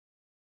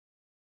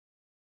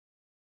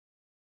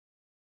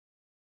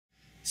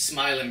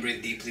Smile and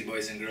breathe deeply,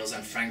 boys and girls.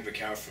 I'm Frank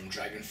Vaccaro from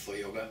Dragonflow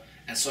Yoga.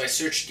 And so I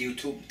searched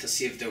YouTube to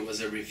see if there was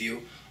a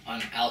review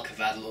on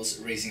Kavadlo's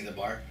Raising the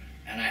Bar.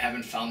 And I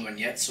haven't found one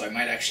yet, so I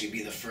might actually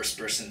be the first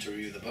person to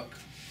review the book.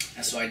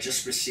 And so I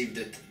just received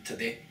it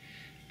today.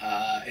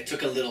 It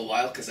took a little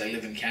while because I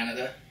live in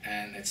Canada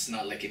and it's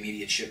not like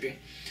immediate shipping.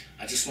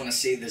 I just want to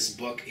say this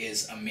book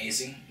is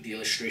amazing. The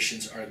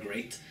illustrations are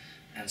great.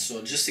 And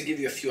so just to give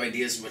you a few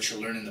ideas of what you'll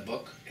learn in the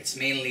book, it's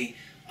mainly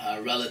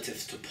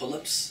relative to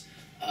pull-ups.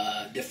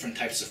 Different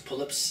types of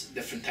pull-ups,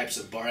 different types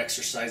of bar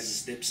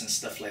exercises, dips and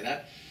stuff like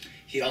that.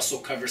 He also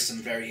covers some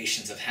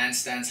variations of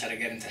handstands, how to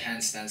get into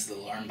handstands, the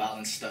arm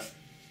balance stuff.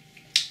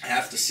 I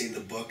have to say the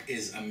book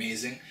is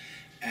amazing,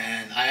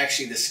 and I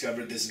actually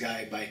discovered this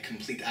guy by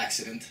complete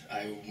accident.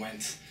 I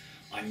went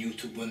on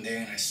YouTube one day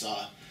and I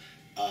saw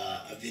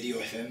a video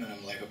of him and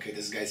I'm like, okay,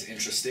 this guy's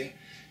interesting.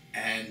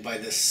 And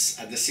at the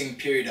same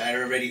period I had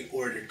already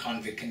ordered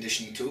Convict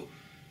Conditioning 2,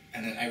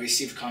 and then I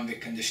received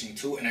Convict Conditioning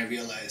 2 and I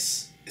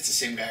realized it's the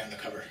same guy on the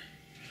cover.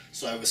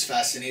 So I was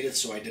fascinated,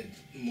 so I did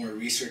more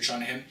research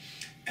on him,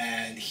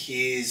 and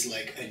he's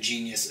like a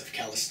genius of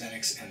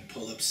calisthenics and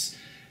pull-ups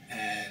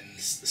and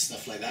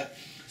stuff like that.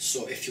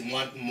 So if you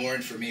want more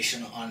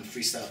information on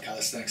freestyle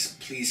calisthenics,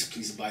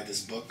 please buy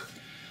this book.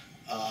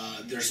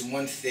 There's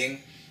one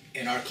thing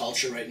in our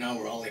culture right now,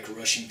 we're all like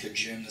rushing to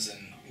gyms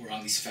and we're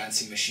on these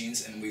fancy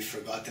machines and we've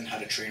forgotten how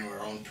to train with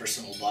our own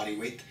personal body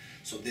weight.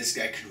 So this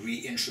guy could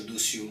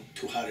reintroduce you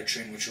to how to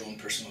train with your own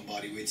personal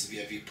body weights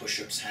via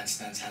push-ups,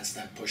 handstands,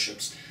 handstand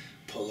push-ups,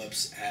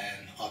 pull-ups,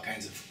 and all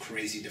kinds of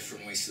crazy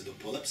different ways to do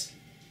pull-ups.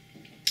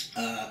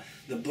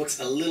 The book's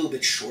a little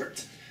bit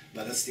short,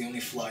 but that's the only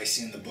flaw I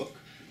see in the book.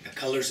 The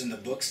colors in the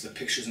books, the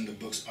pictures in the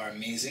books are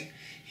amazing.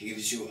 He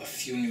gives you a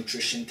few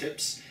nutrition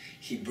tips.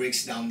 He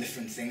breaks down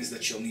different things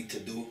that you'll need to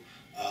do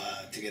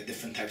to get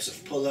different types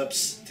of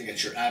pull-ups, to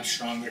get your abs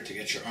stronger, to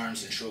get your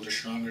arms and shoulders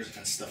stronger,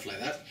 and stuff like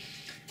that.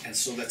 And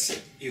so that's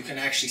it. You can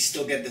actually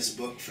still get this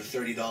book for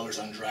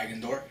 $30 on Dragon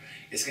Door.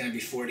 It's going to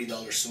be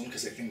 $40 soon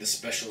because I think the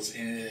special's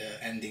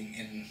ending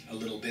in a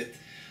little bit.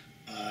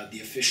 The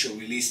official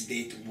release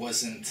date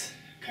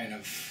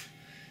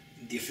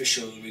the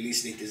official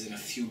release date is in a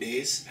few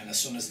days, and as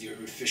soon as the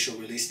official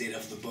release date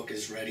of the book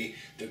is ready,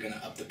 they're going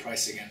to up the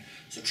price again.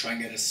 So try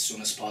and get it as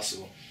soon as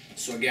possible.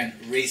 So again,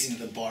 Raising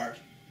the Bar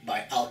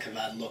by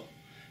Kavadlo.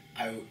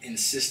 I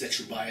insist that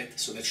you buy it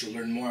so that you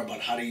learn more about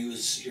how to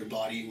use your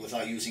body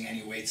without using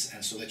any weights,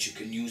 and so that you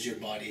can use your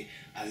body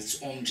as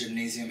its own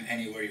gymnasium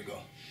anywhere you go.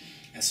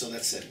 And so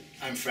that's it.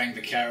 I'm Frank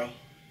Vaccaro,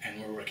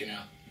 and we're working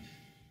out.